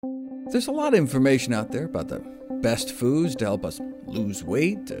There's a lot of information out there about the best foods to help us lose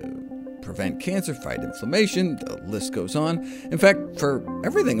weight, prevent cancer, fight inflammation, the list goes on. In fact, for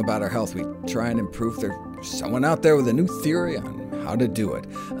everything about our health we try and improve, there's someone out there with a new theory on how to do it.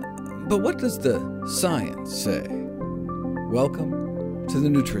 But what does the science say? Welcome to the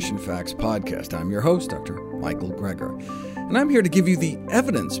Nutrition Facts Podcast. I'm your host, Dr. Michael Greger, and I'm here to give you the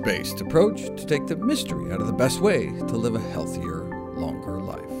evidence-based approach to take the mystery out of the best way to live a healthier, longer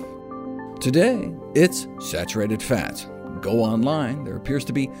life. Today, it's saturated fats. Go online. There appears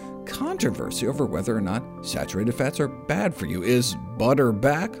to be controversy over whether or not saturated fats are bad for you. Is butter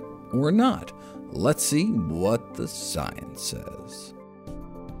back or not? Let's see what the science says.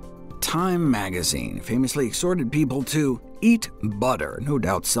 Time magazine famously exhorted people to eat butter, no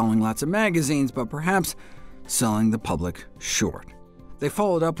doubt selling lots of magazines, but perhaps selling the public short. They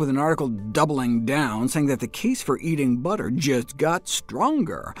followed up with an article doubling down, saying that the case for eating butter just got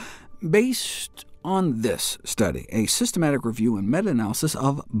stronger. Based on this study, a systematic review and meta-analysis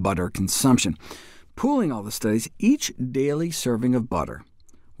of butter consumption. Pooling all the studies, each daily serving of butter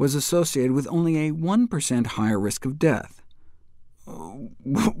was associated with only a 1% higher risk of death.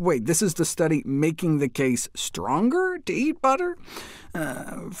 Wait, this is the study making the case stronger to eat butter?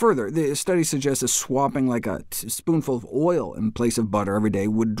 Further, the study suggests that swapping like a spoonful of oil in place of butter every day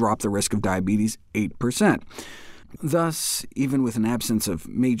would drop the risk of diabetes 8%. Thus, even with an absence of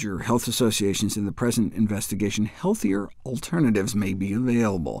major health associations in the present investigation, healthier alternatives may be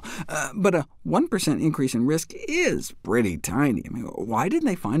available. But a 1% increase in risk is pretty tiny. Why didn't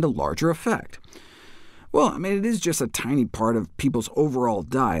they find a larger effect? Well, it is just a tiny part of people's overall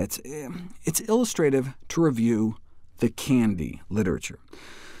diets. It's illustrative to review the candy literature.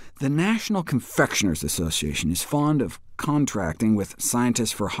 The National Confectioners Association is fond of contracting with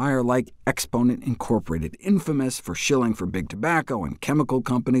scientists for hire like Exponent Incorporated, infamous for shilling for big tobacco and chemical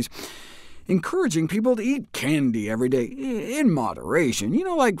companies, encouraging people to eat candy every day, in moderation,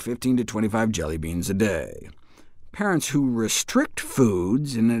 like 15 to 25 jelly beans a day. Parents who restrict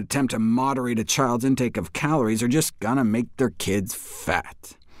foods in an attempt to moderate a child's intake of calories are just gonna make their kids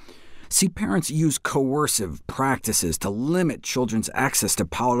fat. See, parents use coercive practices to limit children's access to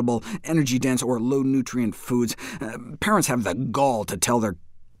palatable, energy-dense, or low-nutrient foods. Parents have the gall to tell their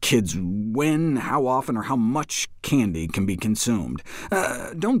kids when, how often, or how much candy can be consumed.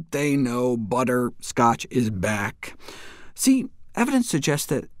 Don't they know butterscotch is back? See, evidence suggests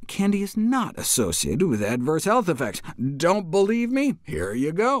that candy is not associated with adverse health effects. Don't believe me? Here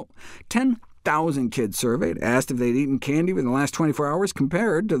you go. 10,000 kids surveyed asked if they'd eaten candy within the last 24 hours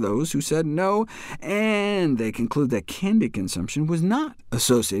compared to those who said no, and they conclude that candy consumption was not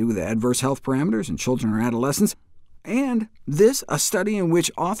associated with adverse health parameters in children or adolescents. And this, a study in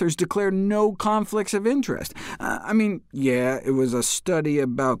which authors declared no conflicts of interest. It was a study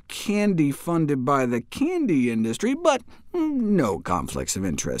about candy funded by the candy industry, but no conflicts of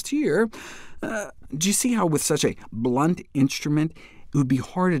interest here. Do you see how with such a blunt instrument, it would be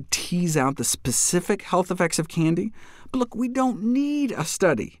hard to tease out the specific health effects of candy? But look, we don't need a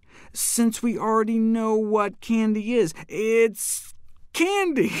study, since we already know what candy is. It's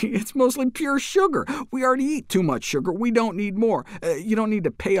candy. It's mostly pure sugar. We already eat too much sugar. We don't need more. You don't need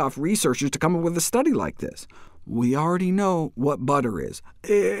to pay off researchers to come up with a study like this. We already know what butter is.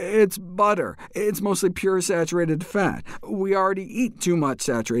 It's butter. It's mostly pure saturated fat. We already eat too much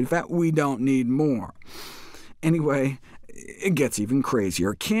saturated fat. We don't need more. Anyway, it gets even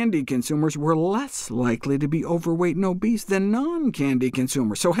crazier. Candy consumers were less likely to be overweight and obese than non-candy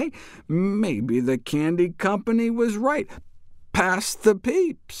consumers. So hey, maybe the candy company was right. Pass the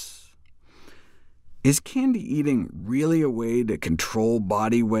peeps. Is candy eating really a way to control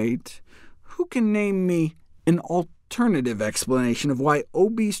body weight? Who can name me an alternative explanation of why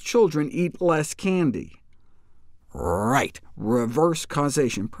obese children eat less candy? Right, reverse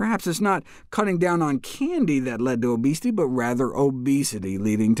causation. Perhaps it's not cutting down on candy that led to obesity, but rather obesity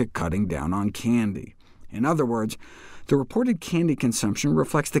leading to cutting down on candy. In other words, the reported candy consumption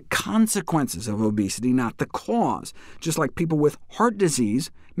reflects the consequences of obesity, not the cause, just like people with heart disease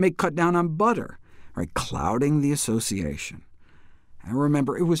may cut down on butter, right, clouding the association. And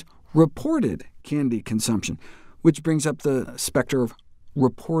remember, it was reported candy consumption, which brings up the specter of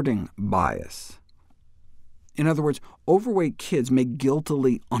reporting bias. In other words, overweight kids may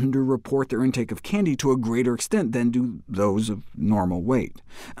guiltily underreport their intake of candy to a greater extent than do those of normal weight.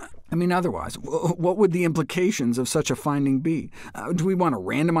 Otherwise, what would the implications of such a finding be? Do we want to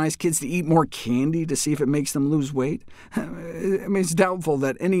randomize kids to eat more candy to see if it makes them lose weight? It's doubtful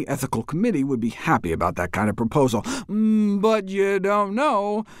that any ethical committee would be happy about that kind of proposal. But you don't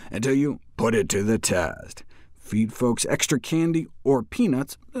know until you put it to the test. Feed folks extra candy or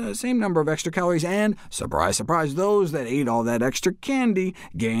peanuts, the same number of extra calories, and, surprise, surprise, those that ate all that extra candy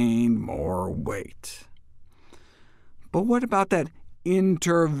gained more weight. But what about that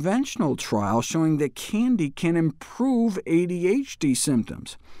interventional trial showing that candy can improve ADHD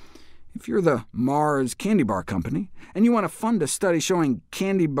symptoms? If you're the Mars Candy Bar Company, and you want to fund a study showing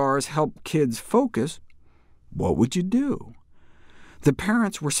candy bars help kids focus, what would you do? The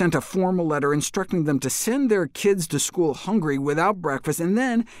parents were sent a formal letter instructing them to send their kids to school hungry without breakfast, and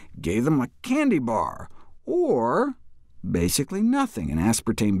then gave them a candy bar, or basically nothing, an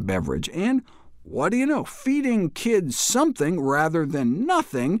aspartame beverage. And what do you know? Feeding kids something rather than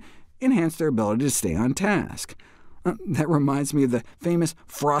nothing enhanced their ability to stay on task. That reminds me of the famous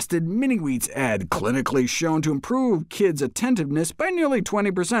Frosted Mini-Wheats ad, clinically shown to improve kids' attentiveness by nearly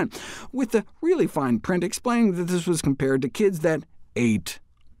 20%, with the really fine print explaining that this was compared to kids that ate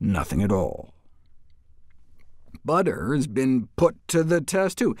nothing at all. Butter has been put to the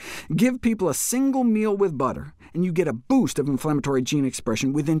test, too. Give people a single meal with butter, and you get a boost of inflammatory gene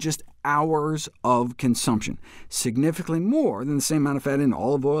expression within just hours of consumption, significantly more than the same amount of fat in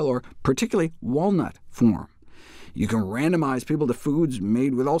olive oil or particularly walnut form. You can randomize people to foods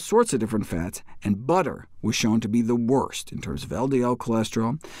made with all sorts of different fats, and butter was shown to be the worst in terms of LDL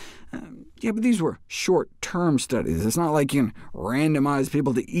cholesterol. Yeah, but these were short-term studies. It's not like you can randomize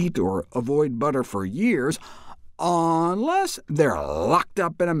people to eat or avoid butter for years, unless they're locked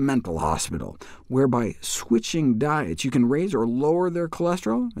up in a mental hospital, where by switching diets you can raise or lower their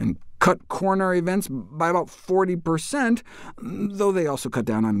cholesterol and cut coronary events by about 40%, though they also cut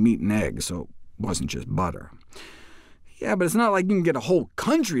down on meat and eggs, so it wasn't just butter. Yeah, but it's not like you can get a whole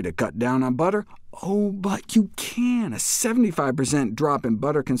country to cut down on butter. Oh, but you can. A 75% drop in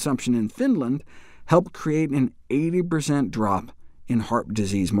butter consumption in Finland helped create an 80% drop in heart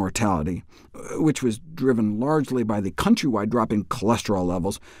disease mortality, which was driven largely by the countrywide drop in cholesterol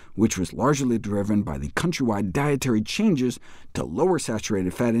levels, which was largely driven by the countrywide dietary changes to lower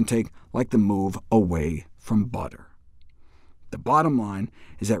saturated fat intake, like the move away from butter. The bottom line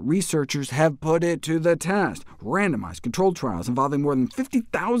is that researchers have put it to the test, randomized controlled trials involving more than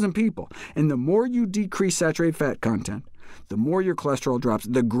 50,000 people, and the more you decrease saturated fat content, the more your cholesterol drops,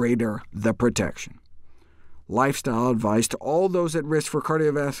 the greater the protection. Lifestyle advice to all those at risk for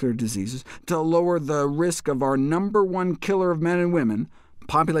cardiovascular diseases: to lower the risk of our #1 killer of men and women,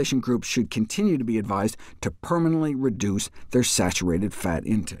 population groups should continue to be advised to permanently reduce their saturated fat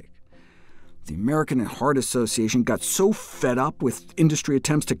intake. The American Heart Association got so fed up with industry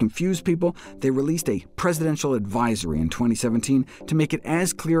attempts to confuse people, they released a presidential advisory in 2017 to make it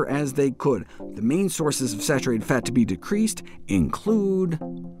as clear as they could. The main sources of saturated fat to be decreased include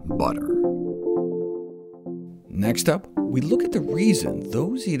butter. Next up, we look at the reason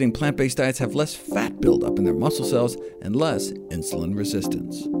those eating plant-based diets have less fat buildup in their muscle cells and less insulin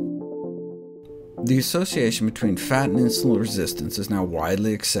resistance. The association between fat and insulin resistance is now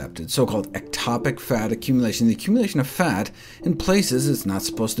widely accepted, so-called ectopic fat accumulation, the accumulation of fat in places it's not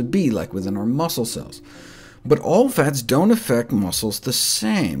supposed to be, like within our muscle cells. But all fats don't affect muscles the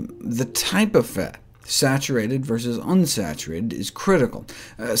same. The type of fat, saturated versus unsaturated, is critical.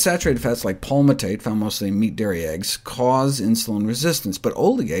 Saturated fats like palmitate, found mostly in meat, dairy, eggs, cause insulin resistance, but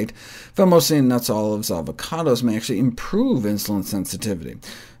oligate, found mostly in nuts, olives, avocados, may actually improve insulin sensitivity.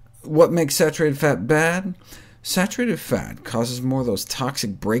 What makes saturated fat bad? Saturated fat causes more of those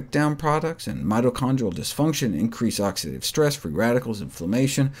toxic breakdown products and mitochondrial dysfunction, increased oxidative stress, free radicals,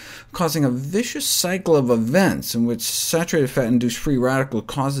 inflammation, causing a vicious cycle of events in which saturated fat-induced free radical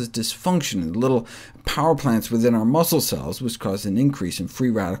causes dysfunction in the little power plants within our muscle cells, which cause an increase in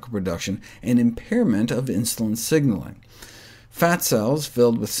free radical production and impairment of insulin signaling. Fat cells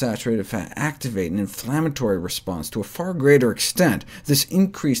filled with saturated fat activate an inflammatory response to a far greater extent. This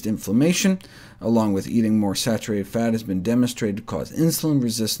increased inflammation, along with eating more saturated fat, has been demonstrated to cause insulin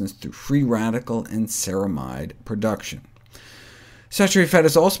resistance through free radical and ceramide production. Saturated fat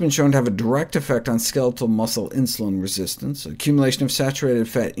has also been shown to have a direct effect on skeletal muscle insulin resistance. Accumulation of saturated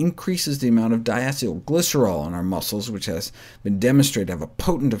fat increases the amount of diacylglycerol in our muscles, which has been demonstrated to have a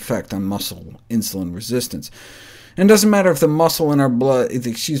potent effect on muscle insulin resistance. And it doesn't matter if the muscle in our blood, and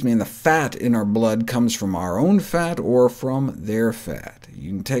the fat in our blood comes from our own fat or from their fat.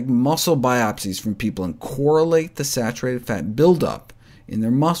 You can take muscle biopsies from people and correlate the saturated fat buildup in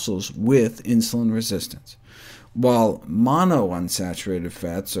their muscles with insulin resistance. While monounsaturated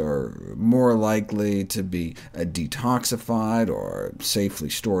fats are more likely to be detoxified or safely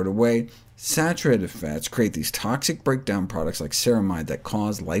stored away, saturated fats create these toxic breakdown products like ceramide that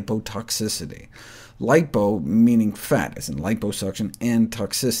cause lipotoxicity. Lipo meaning fat, as in liposuction, and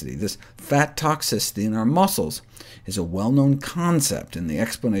toxicity. This fat toxicity in our muscles is a well-known concept in the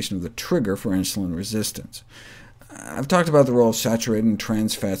explanation of the trigger for insulin resistance. I've talked about the role of saturated and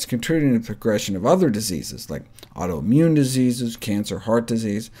trans fats contributing to the progression of other diseases, like autoimmune diseases, cancer, heart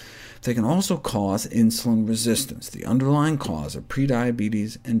disease. They can also cause insulin resistance, the underlying cause of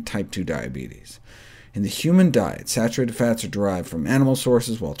prediabetes and type 2 diabetes. In the human diet, saturated fats are derived from animal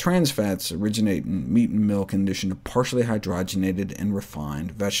sources, while trans fats originate in meat and milk in addition to partially hydrogenated and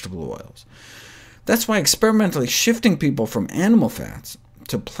refined vegetable oils. That's why experimentally shifting people from animal fats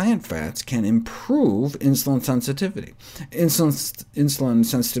to plant fats can improve insulin sensitivity. Insulin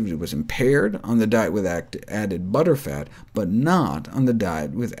sensitivity was impaired on the diet with added butterfat, but not on the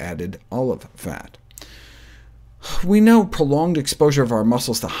diet with added olive fat. We know prolonged exposure of our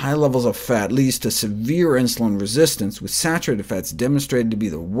muscles to high levels of fat leads to severe insulin resistance, with saturated fats demonstrated to be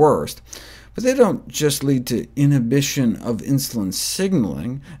the worst. But they don't just lead to inhibition of insulin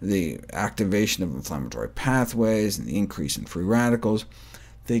signaling, the activation of inflammatory pathways, and the increase in free radicals.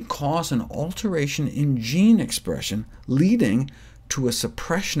 They cause an alteration in gene expression, leading to a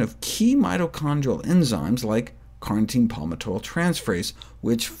suppression of key mitochondrial enzymes like carnitine palmitoyltransferase,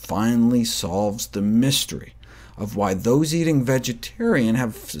 which finally solves the mystery of why those eating vegetarian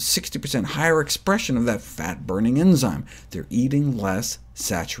have 60% higher expression of that fat-burning enzyme. They're eating less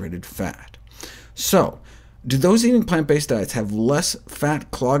saturated fat. So, do those eating plant-based diets have less fat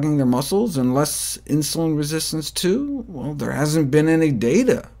clogging their muscles and less insulin resistance too? Well, there hasn't been any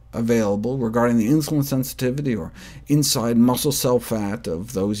data available regarding the insulin sensitivity or inside muscle cell fat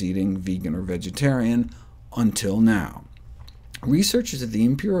of those eating vegan or vegetarian until now. Researchers at the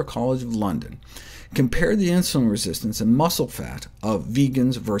Imperial College of London compared the insulin resistance and muscle fat of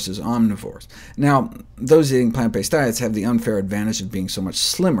vegans versus omnivores. Now, those eating plant-based diets have the unfair advantage of being so much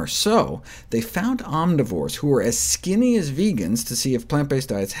slimmer, so they found omnivores who were as skinny as vegans to see if plant-based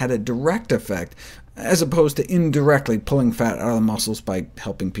diets had a direct effect, as opposed to indirectly pulling fat out of the muscles by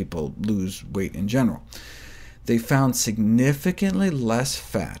helping people lose weight in general. They found significantly less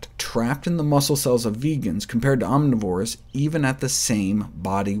fat trapped in the muscle cells of vegans compared to omnivores, even at the same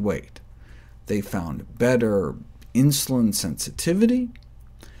body weight. They found better insulin sensitivity,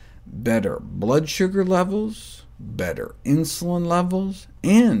 better blood sugar levels, better insulin levels,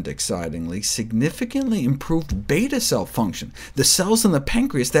 and, excitingly, significantly improved beta cell function, the cells in the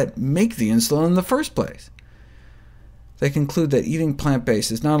pancreas that make the insulin in the first place. They conclude that eating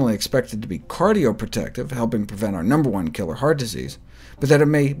plant-based is not only expected to be cardioprotective, helping prevent our #1 killer, heart disease, but that it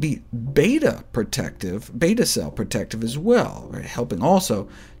may be beta cell protective as well, right? Helping also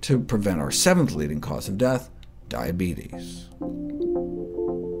to prevent our 7th leading cause of death, diabetes.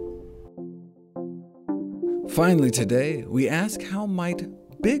 Finally today, we ask, how might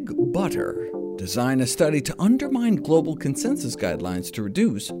Big Butter design a study to undermine global consensus guidelines to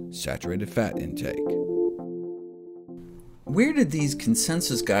reduce saturated fat intake? Where did these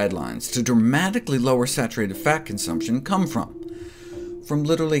consensus guidelines to dramatically lower saturated fat consumption come from? From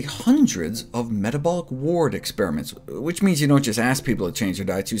literally hundreds of metabolic ward experiments, which means you don't just ask people to change their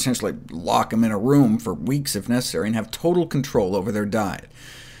diets, you essentially lock them in a room for weeks if necessary and have total control over their diet.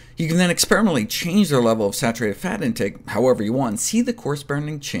 You can then experimentally change their level of saturated fat intake however you want, and see the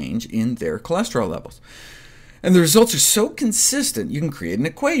corresponding change in their cholesterol levels. And the results are so consistent, you can create an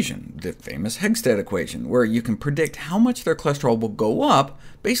equation, the famous Hegsted equation, where you can predict how much their cholesterol will go up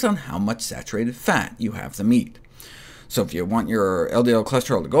based on how much saturated fat you have them eat. So if you want your LDL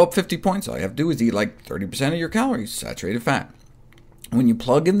cholesterol to go up 50 points, all you have to do is eat like 30% of your calories saturated fat. When you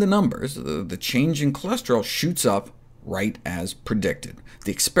plug in the numbers, the change in cholesterol shoots up right as predicted.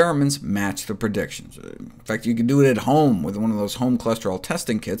 The experiments match the predictions. In fact, you can do it at home with one of those home cholesterol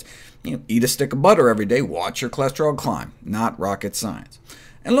testing kits. Eat a stick of butter every day, watch your cholesterol climb. Not rocket science.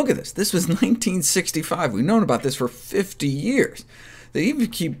 And look at this. This was 1965. We've known about this for 50 years. They even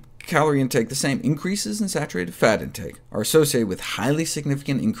keep calorie intake the same. Increases in saturated fat intake are associated with highly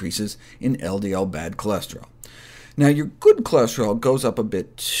significant increases in LDL bad cholesterol. Now, your good cholesterol goes up a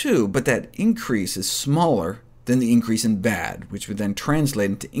bit too, but that increase is smaller than the increase in bad, which would then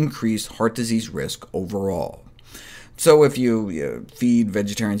translate into increased heart disease risk overall. So if you feed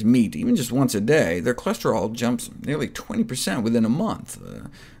vegetarians meat, even just once a day, their cholesterol jumps nearly 20% within a month.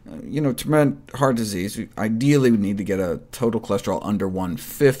 To prevent heart disease, ideally we need to get a total cholesterol under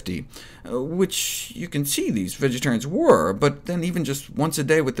 150, which you can see these vegetarians were, but then even just once a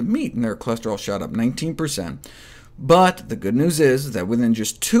day with the meat, and their cholesterol shot up 19%. But the good news is that within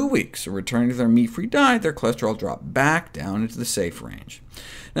just 2 weeks of returning to their meat-free diet, their cholesterol dropped back down into the safe range.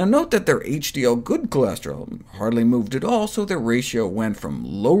 Now note that their HDL good cholesterol hardly moved at all, so their ratio went from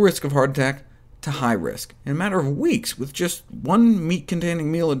low risk of heart attack to high risk in a matter of weeks with just one meat-containing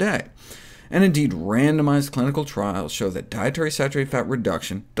meal a day. And indeed, randomized clinical trials show that dietary saturated fat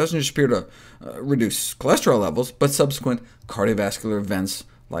reduction doesn't just appear to reduce cholesterol levels, but subsequent cardiovascular events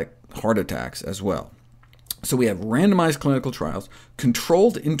like heart attacks as well. So we have randomized clinical trials,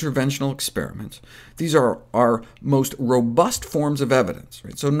 controlled interventional experiments. These are our most robust forms of evidence,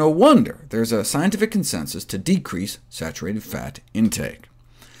 right? So no wonder there's a scientific consensus to decrease saturated fat intake.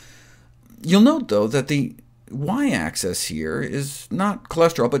 You'll note, though, that the y-axis here is not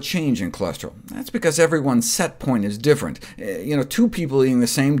cholesterol, but change in cholesterol. That's because everyone's set point is different. Two people eating the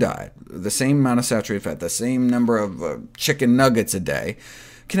same diet, the same amount of saturated fat, the same number of chicken nuggets a day,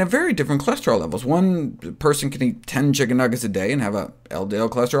 can have very different cholesterol levels. One person can eat 10 chicken nuggets a day and have a LDL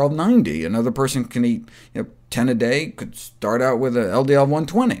cholesterol of 90. Another person can eat 10 a day, could start out with a LDL of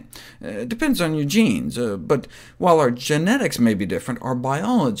 120. It depends on your genes, but while our genetics may be different, our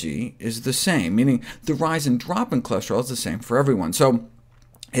biology is the same, meaning the rise and drop in cholesterol is the same for everyone. So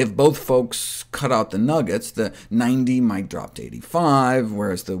if both folks cut out the nuggets, the 90 might drop to 85,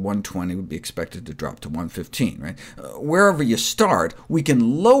 whereas the 120 would be expected to drop to 115. Right? Wherever you start, we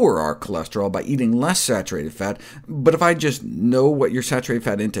can lower our cholesterol by eating less saturated fat, but if I just know what your saturated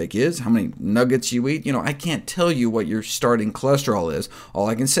fat intake is, how many nuggets you eat, I can't tell you what your starting cholesterol is. All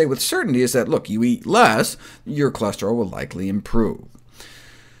I can say with certainty is that, look, you eat less, your cholesterol will likely improve.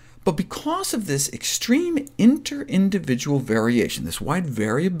 But because of this extreme inter-individual variation, this wide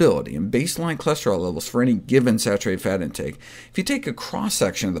variability in baseline cholesterol levels for any given saturated fat intake, if you take a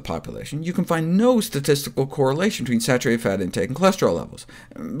cross-section of the population, you can find no statistical correlation between saturated fat intake and cholesterol levels,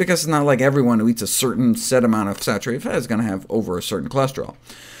 because it's not like everyone who eats a certain set amount of saturated fat is going to have over a certain cholesterol.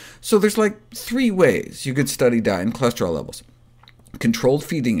 So there's like 3 ways you could study diet and cholesterol levels: controlled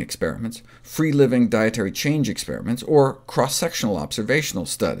feeding experiments, free-living dietary change experiments, or cross-sectional observational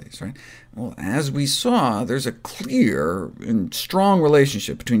studies. Right? Well, as we saw, there's a clear and strong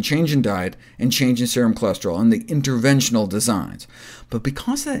relationship between change in diet and change in serum cholesterol in the interventional designs. But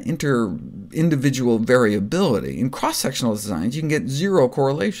because of that individual variability, in cross-sectional designs you can get zero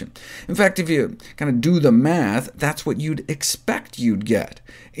correlation. In fact, if you kind of do the math, that's what you'd expect you'd get.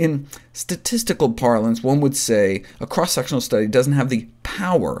 In statistical parlance, one would say a cross-sectional study doesn't have the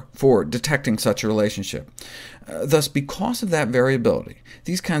power for detecting such a relationship. Thus, because of that variability,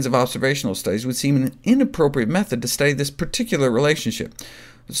 these kinds of observational studies would seem an inappropriate method to study this particular relationship.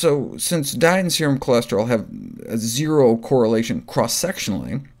 So since diet and serum cholesterol have a zero correlation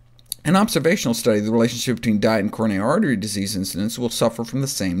cross-sectionally, an observational study of the relationship between diet and coronary artery disease incidence will suffer from the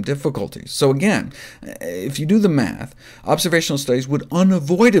same difficulties. So again, if you do the math, observational studies would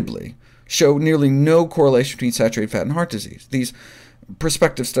unavoidably show nearly no correlation between saturated fat and heart disease. These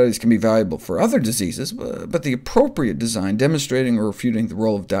prospective studies can be valuable for other diseases, but the appropriate design demonstrating or refuting the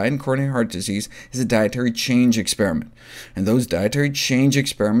role of diet in coronary heart disease is a dietary change experiment. And those dietary change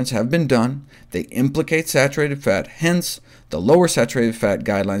experiments have been done. They implicate saturated fat, hence the lower saturated fat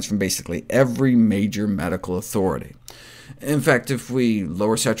guidelines from basically every major medical authority. In fact, if we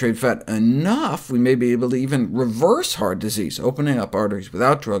lower saturated fat enough, we may be able to even reverse heart disease, opening up arteries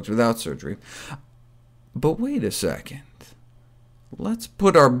without drugs, without surgery. But wait a second. Let's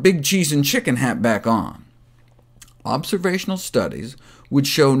put our big cheese and chicken hat back on. Observational studies would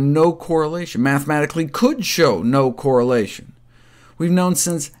show no correlation, mathematically could show no correlation. We've known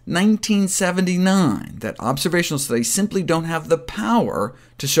since 1979 that observational studies simply don't have the power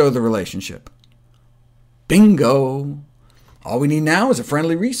to show the relationship. Bingo! All we need now is a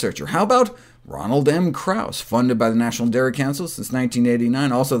friendly researcher. How about Ronald M. Krauss, funded by the National Dairy Council since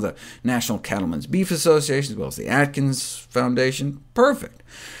 1989, also the National Cattlemen's Beef Association, as well as the Atkins Foundation? Perfect.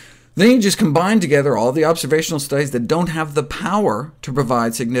 Then you just combine together all the observational studies that don't have the power to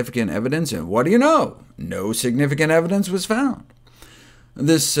provide significant evidence, and what do you know? No significant evidence was found.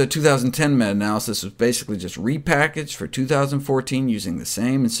 This 2010 meta-analysis was basically just repackaged for 2014 using the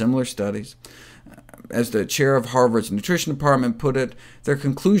same and similar studies. As the chair of Harvard's nutrition department put it, their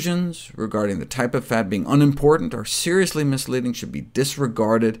conclusions regarding the type of fat being unimportant or seriously misleading should be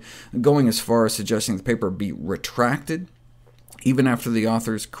disregarded, going as far as suggesting the paper be retracted, even after the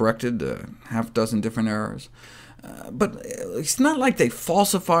authors corrected a half-dozen different errors. But it's not like they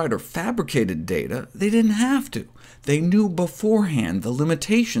falsified or fabricated data. They didn't have to. They knew beforehand the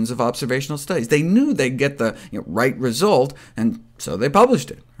limitations of observational studies. They knew they'd get the right result, and so they published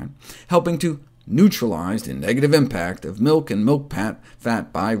it, right? Helping to neutralize the negative impact of milk and milk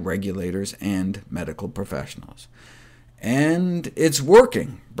fat by regulators and medical professionals. And it's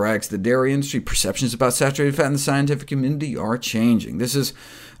working, brags the dairy industry. Perceptions about saturated fat in the scientific community are changing. This is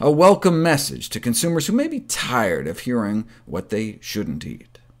a welcome message to consumers who may be tired of hearing what they shouldn't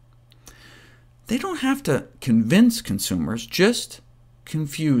eat. They don't have to convince consumers, just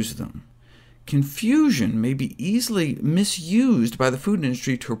confuse them. Confusion may be easily misused by the food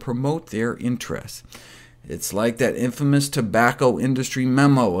industry to promote their interests. It's like that infamous tobacco industry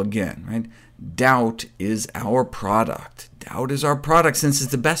memo again, right? Doubt is our product. Doubt is our product since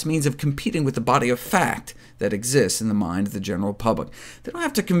it's the best means of competing with the body of fact that exists in the mind of the general public. They don't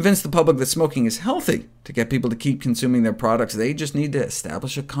have to convince the public that smoking is healthy to get people to keep consuming their products. They just need to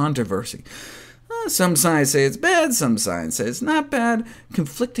establish a controversy. Some science say it's bad, some science say it's not bad.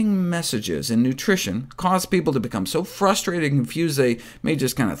 Conflicting messages in nutrition cause people to become so frustrated and confused they may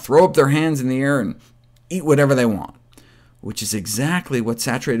just kind of throw up their hands in the air and eat whatever they want, which is exactly what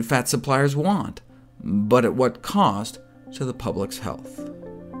saturated fat suppliers want, but at what cost to the public's health.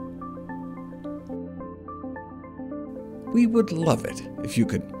 We would love it if you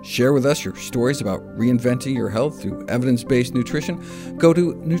could share with us your stories about reinventing your health through evidence-based nutrition. Go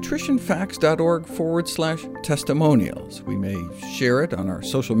to nutritionfacts.org/testimonials. We may share it on our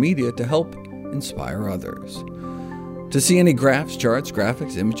social media to help inspire others. To see any graphs, charts,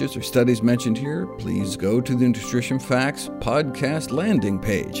 graphics, images, or studies mentioned here, please go to the Nutrition Facts podcast landing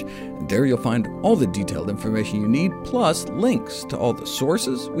page. And there you'll find all the detailed information you need, plus links to all the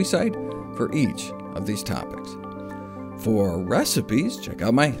sources we cite for each of these topics. For recipes, check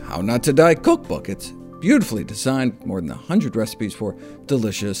out my How Not to Die cookbook. It's beautifully designed, more than 100 recipes for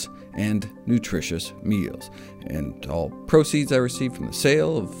delicious and nutritious meals. And all proceeds I receive from the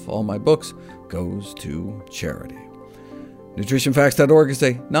sale of all my books goes to charity. NutritionFacts.org is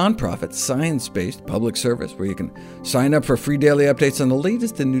a nonprofit, science-based public service where you can sign up for free daily updates on the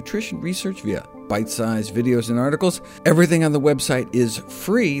latest in nutrition research via bite-sized videos and articles. Everything on the website is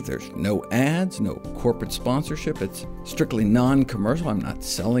free. There's no ads, no corporate sponsorship. It's strictly non-commercial. I'm not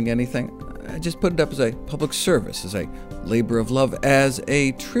selling anything. I just put it up as a public service, as a labor of love, as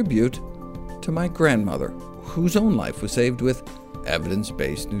a tribute to my grandmother, whose own life was saved with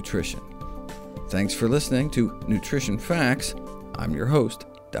evidence-based nutrition. Thanks for listening to Nutrition Facts. I'm your host,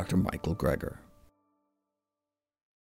 Dr. Michael Greger.